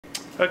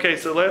Okay,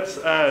 so let's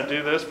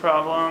do this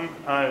problem.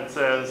 It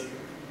says,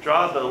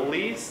 draw the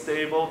least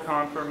stable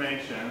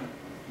conformation,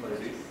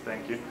 ladies,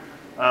 thank you,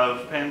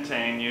 of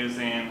pentane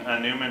using a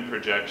Newman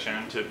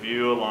projection to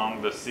view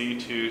along the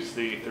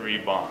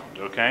C2-C3 bond,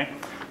 okay?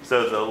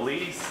 So the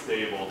least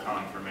stable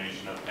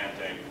conformation of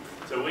pentane.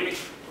 So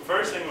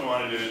first thing we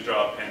want to do is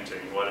draw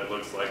pentane, what it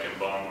looks like in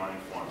bond line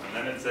form. And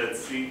then it said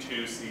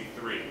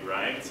C2-C3,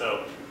 right?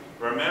 So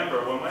remember,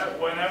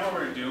 whenever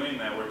we're doing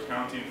that, we're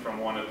counting from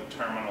one of the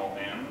terminal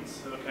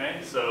ends, okay?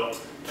 So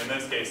in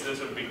this case, this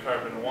would be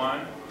carbon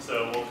 1,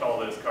 so we'll call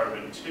this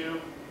carbon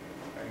 2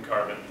 and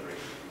carbon 3,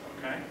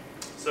 okay?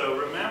 So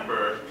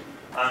remember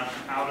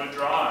how to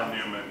draw a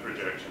Newman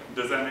projection.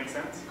 Does that make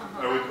sense?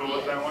 Are we cool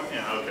with that one?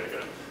 Yeah, okay,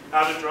 good.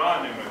 How to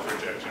draw a Newman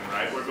projection,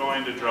 right? We're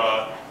going to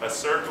draw a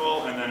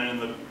circle, and then in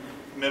the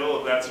middle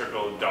of that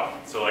circle, a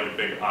dot, so like a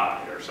big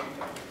eye or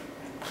something.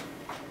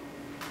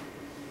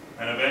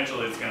 And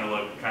eventually it's going to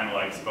look kind of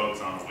like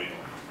spokes on a wheel.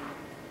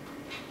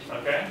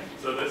 Okay,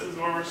 so this is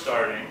where we're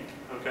starting.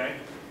 Okay,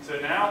 so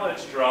now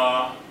let's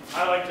draw,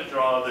 I like to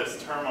draw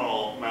this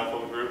terminal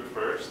methyl group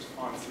first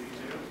on C2.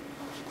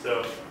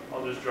 So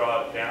I'll just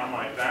draw it down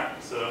like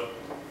that. So,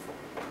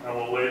 and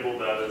we'll label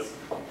that as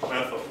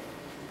methyl.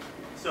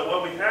 So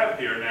what we have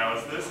here now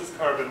is this is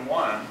carbon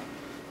 1,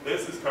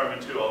 this is carbon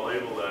 2, I'll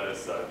label that as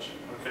such.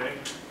 Okay,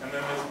 and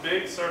then this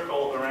big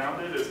circle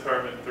around it is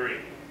carbon 3.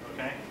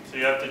 Okay, so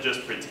you have to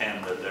just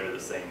pretend that they're the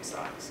same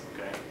size,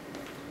 okay?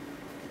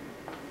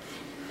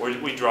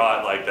 We draw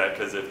it like that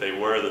because if they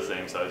were the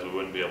same size, we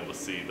wouldn't be able to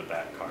see the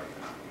back carbon,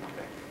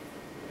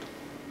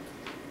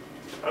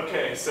 okay?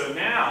 Okay, so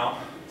now,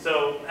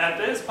 at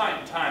this point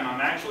in time,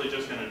 I'm actually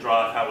just going to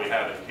draw it how we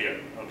have it here,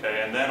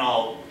 okay? And then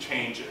I'll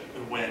change it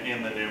when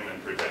in the Newman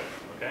projection,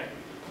 okay?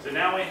 So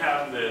now we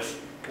have this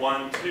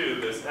 1, 2,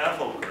 this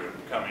ethyl group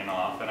coming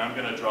off, and I'm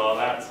going to draw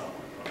that somewhere,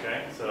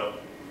 okay? So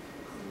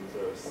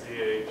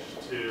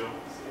CH2,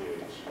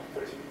 CH3,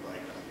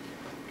 like that.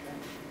 Okay.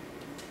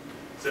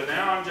 So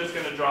now I'm just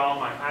going to draw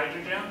my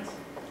hydrogens.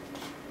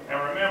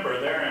 And remember,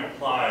 they're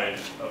implied,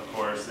 of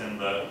course, in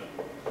the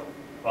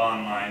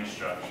bond line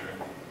structure.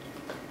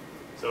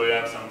 So we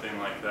have something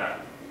like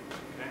that.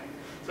 Okay.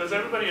 So is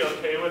everybody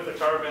okay with the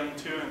carbon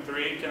 2 and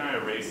 3? Can I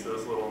erase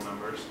those little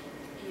numbers?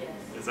 Yes.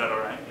 Is that all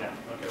right? Yeah.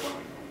 Okay,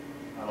 wonderful.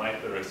 I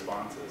like the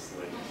responses,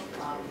 ladies.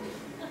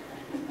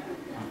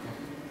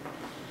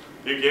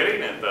 You're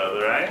getting it though,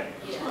 right?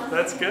 Yeah.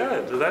 That's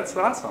good. That's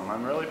awesome.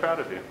 I'm really proud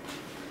of you.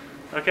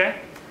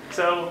 Okay,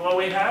 so what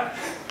we have,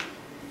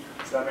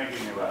 stop making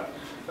me laugh.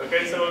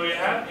 Okay, so what we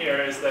have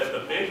here is that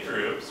the big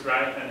groups,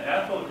 right, an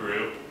ethyl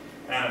group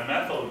and a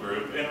methyl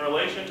group in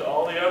relation to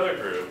all the other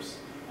groups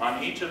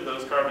on each of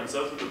those carbons,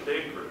 those are the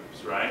big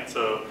groups, right?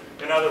 So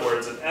in other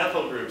words, an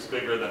ethyl group is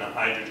bigger than a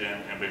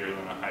hydrogen and bigger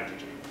than a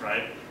hydrogen,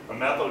 right? A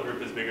methyl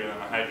group is bigger than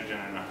a hydrogen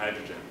and a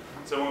hydrogen.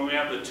 So when we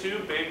have the two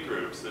big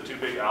groups, the two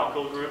big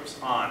alkyl groups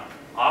on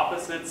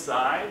opposite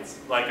sides,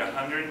 like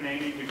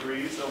 180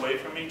 degrees away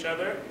from each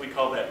other, we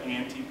call that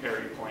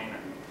anti-periplanar.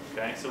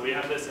 Okay, so we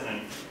have this in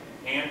an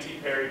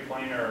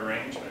anti-periplanar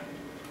arrangement.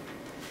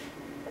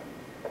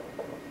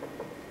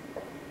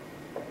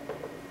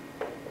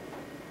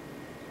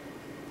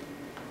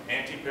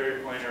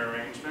 Anti-periplanar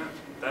arrangement,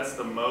 that's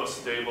the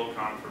most stable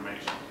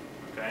conformation.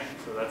 Okay,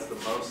 so that's the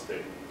most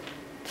stable.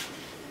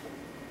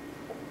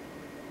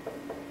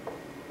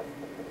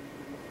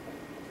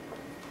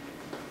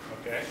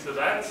 Okay, so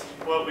that's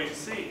what we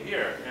see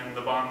here in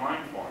the bond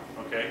line form,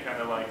 okay?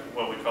 Kind of like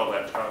what we call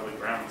that Charlie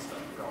Brown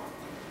stuff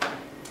going on.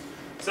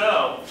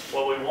 So,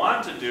 what we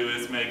want to do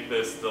is make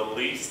this the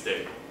least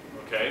stable,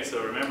 okay?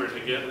 So remember, to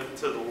get it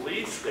to the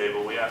least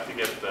stable, we have to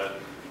get the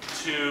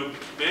two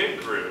big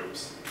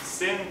groups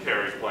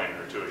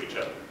syn-periplanar to each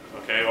other,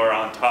 okay? Or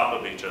on top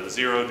of each other,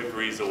 0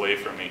 degrees away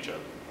from each other,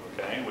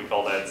 okay? We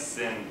call that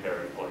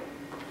syn-periplanar.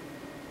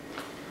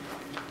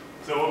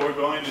 So what we're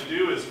going to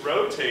do is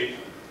rotate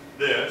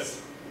this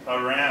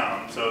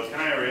around. So can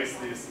I erase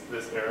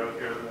this arrow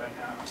here that I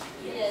have?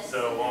 Yes.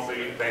 So it won't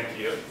be, thank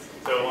you.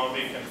 So it won't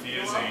be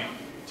confusing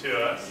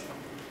to us.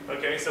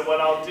 Okay, so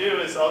what I'll do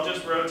is I'll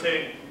just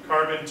rotate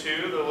carbon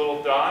 2, the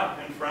little dot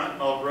in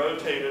front, I'll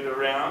rotate it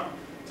around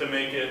to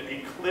make it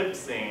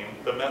eclipsing,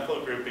 the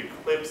methyl group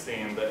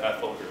eclipsing the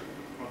ethyl group.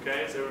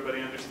 Okay, does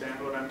everybody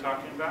understand what I'm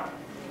talking about?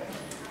 Okay.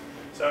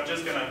 So I'm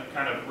just going to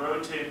kind of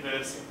rotate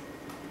this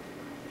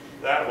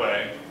that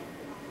way,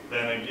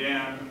 then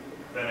again,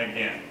 then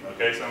again.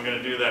 Okay, so I'm going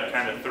to do that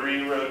kind of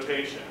 3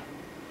 rotation.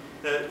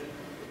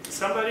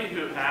 Somebody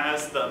who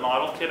has the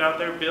model kit out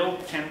there,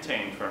 build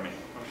pentane for me.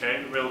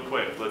 Okay, real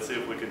quick. Let's see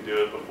if we can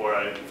do it before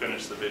I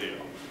finish the video.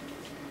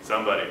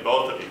 Somebody,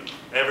 both of you,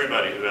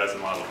 everybody who has a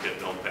model kit,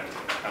 build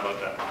pentane. How about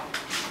that?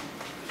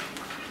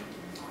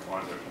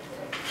 Wonderful.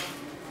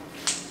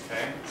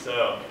 Okay,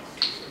 so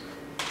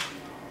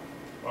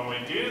when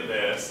we do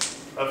this,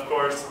 of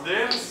course,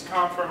 this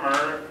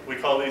conformer, we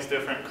call these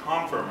different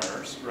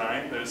conformers,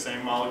 right? They're the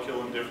same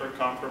molecule in different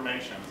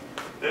conformations.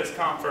 This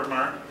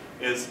conformer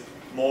is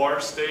more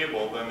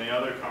stable than the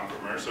other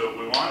conformer. So if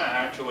we want to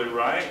actually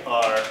write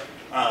our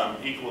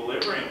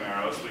equilibrium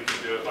arrows, we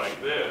can do it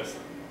like this,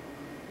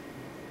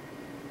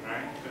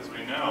 right? Because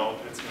we know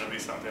it's going to be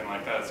something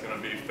like that. It's going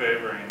to be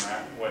favoring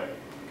that way.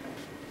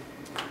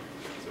 Okay.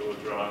 So we'll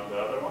draw the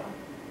other one.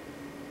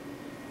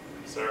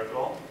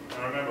 Circle.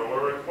 And remember,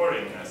 we're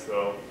recording this,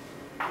 so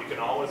you can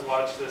always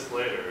watch this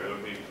later. It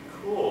would be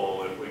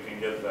cool if we can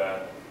get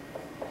that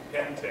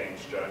pentane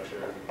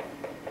structure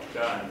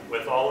done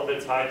with all of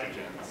its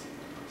hydrogens,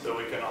 so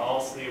we can all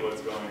see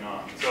what's going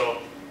on. So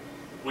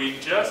we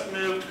just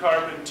moved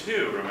carbon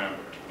 2,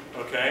 remember,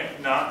 okay?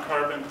 Not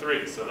carbon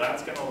 3, so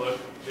that's going to look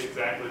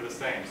exactly the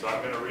same. So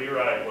I'm going to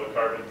rewrite what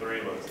carbon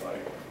 3 looks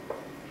like.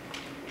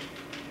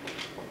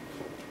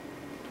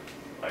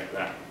 Like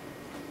that.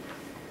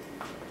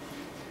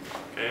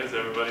 Okay, is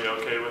everybody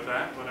okay with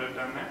that, what I've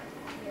done there?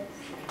 Yes.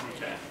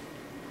 Okay.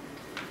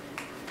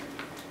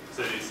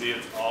 So you see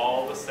it's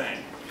all the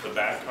same. The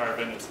back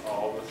carbon is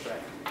all the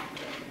same.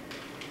 Okay.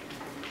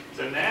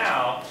 So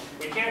now,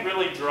 we can't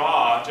really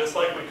draw, just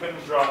like we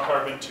couldn't draw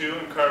carbon 2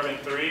 and carbon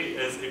 3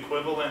 as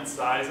equivalent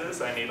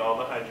sizes, I need all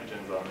the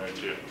hydrogens on there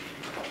too.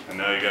 I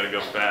know you gotta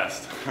go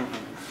fast.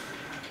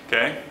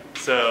 Okay,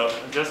 so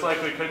just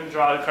like we couldn't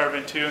draw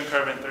carbon 2 and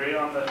carbon 3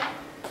 on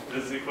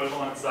as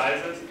equivalent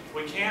sizes,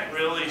 we can't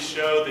really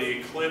show the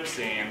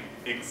eclipsing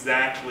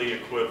exactly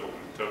equivalent,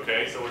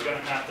 okay? So we're gonna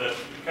have to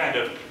kind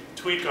of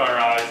tweak our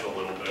eyes a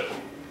little bit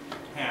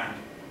and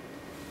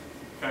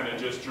kind of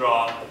just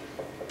draw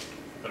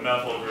the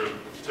methyl group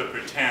to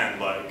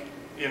pretend like,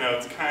 you know,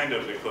 it's kind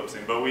of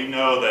eclipsing, but we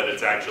know that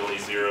it's actually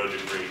 0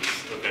 degrees,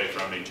 okay,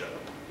 from each other.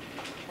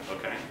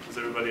 Okay, does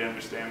everybody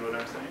understand what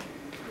I'm saying?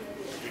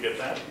 You get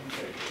that?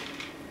 Okay.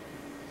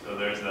 So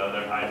there's the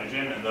other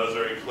hydrogen, and those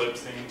are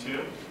eclipsing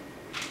too.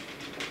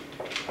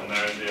 And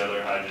there's the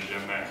other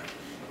hydrogen there,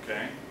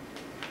 okay?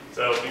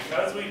 So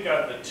because we've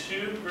got the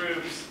two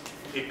groups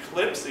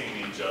eclipsing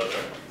each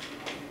other,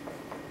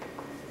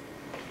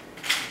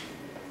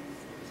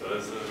 so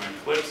this is an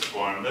eclipse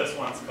form. This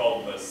one's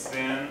called the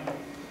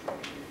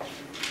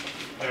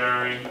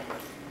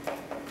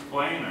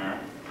syn-periplanar.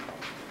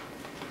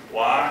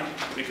 Why?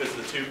 Because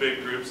the two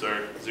big groups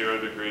are 0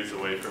 degrees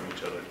away from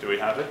each other. Do we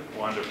have it?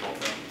 Wonderful.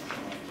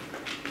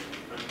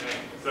 Okay,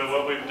 so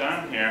what we've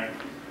done here,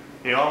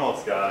 you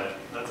almost got it.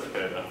 That's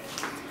okay though.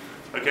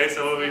 Okay,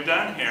 so what we've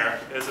done here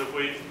is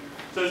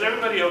so is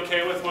everybody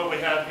okay with what we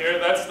have here?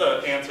 That's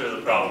the answer to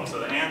the problem. So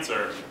the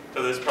answer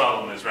to this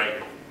problem is right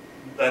here.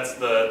 That's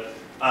the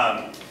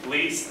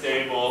least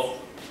stable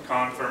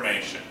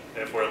conformation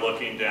if we're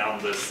looking down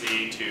the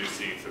C2,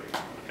 C3,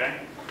 okay?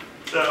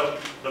 So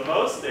the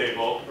most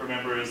stable,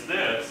 remember, is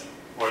this,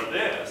 or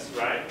this,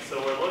 right?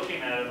 So we're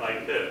looking at it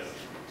like this.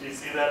 Do you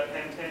see that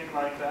pentane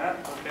like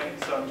that? Okay,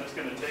 so I'm just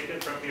going to take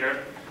it from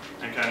here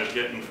and kind of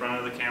get in front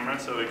of the camera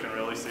so we can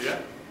really see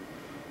it.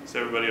 Is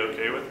everybody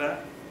okay with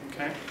that?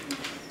 Okay.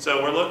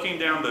 So we're looking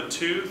down the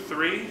 2,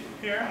 3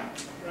 here,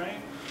 right?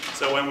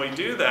 So when we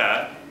do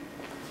that,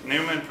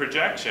 Newman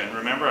projection,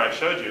 remember I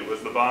showed you,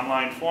 was the bond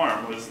line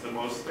form, was the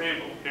most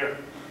stable here.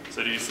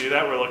 So do you see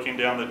that? We're looking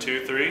down the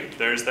 2, 3.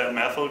 There's that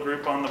methyl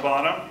group on the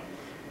bottom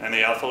and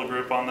the ethyl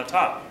group on the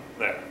top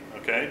there.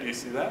 Okay, do you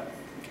see that?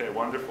 Okay,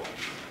 wonderful.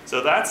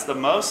 So that's the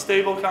most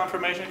stable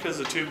conformation because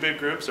the two big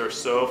groups are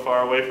so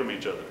far away from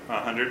each other,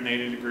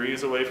 180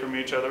 degrees away from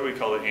each other. We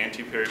call it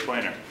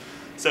anti-periplanar.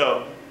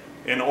 So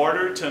in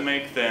order to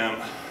make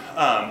them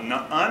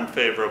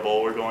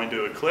unfavorable, we're going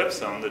to eclipse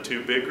them, the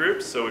two big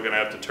groups. So we're going to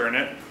have to turn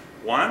it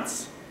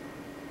once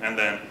and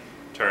then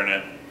turn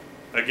it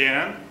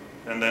again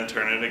and then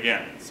turn it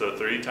again. So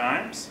 3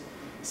 times,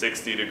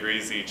 60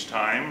 degrees each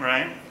time,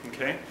 right?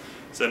 Okay.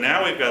 So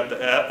now we've got the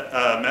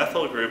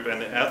methyl group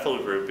and the ethyl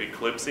group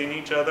eclipsing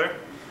each other.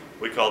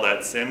 We call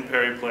that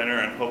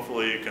syn-periplanar, and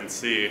hopefully you can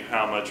see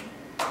how much,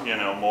 you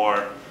know,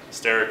 more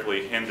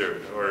sterically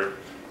hindered or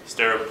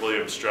sterically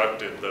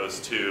obstructed those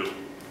two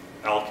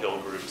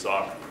alkyl groups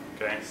are.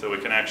 Okay, so we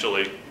can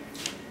actually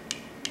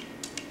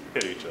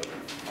hit each other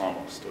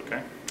almost.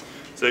 Okay,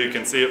 so you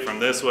can see it from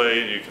this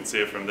way, and you can see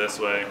it from this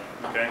way.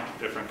 Okay,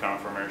 different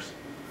conformers.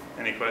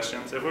 Any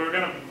questions? If we were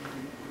going to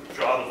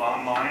draw the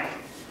bond line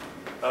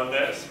of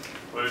this,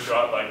 we would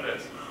draw it like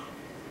this.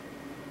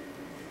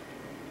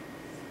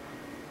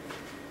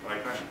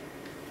 Like that.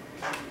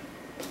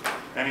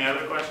 Any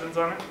other questions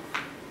on it?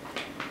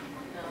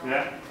 No.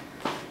 Yeah?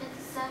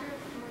 Instead of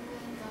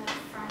moving the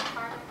front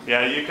part.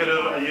 Yeah, you could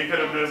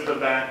have moved the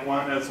back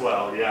one as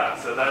well. Yeah,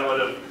 so that would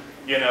have,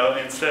 you know,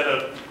 instead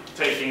of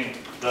taking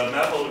the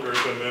methyl group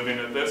and moving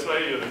it this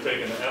way, you would have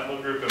taken the ethyl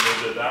group and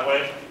moved it that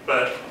way.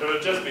 But it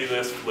would just be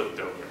this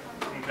flipped over.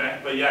 Okay,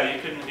 but yeah,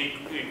 you can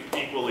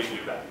equally do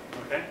that.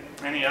 Okay.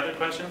 Any other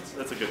questions?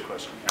 That's a good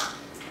question. Yeah. So,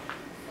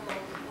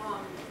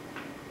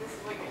 this is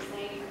what you're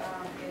saying is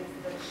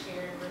the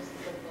shared versus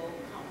the gold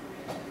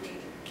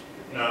conformation?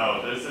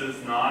 No, this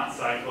is not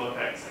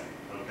cyclohexane.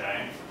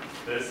 Okay.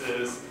 This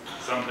is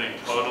something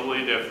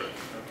totally different.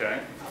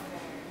 Okay.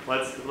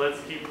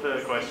 Let's keep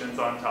the questions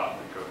on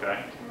topic.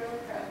 Okay.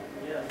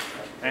 Yeah.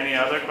 Any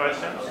other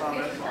questions on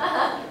this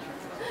one?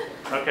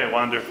 Okay,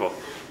 wonderful.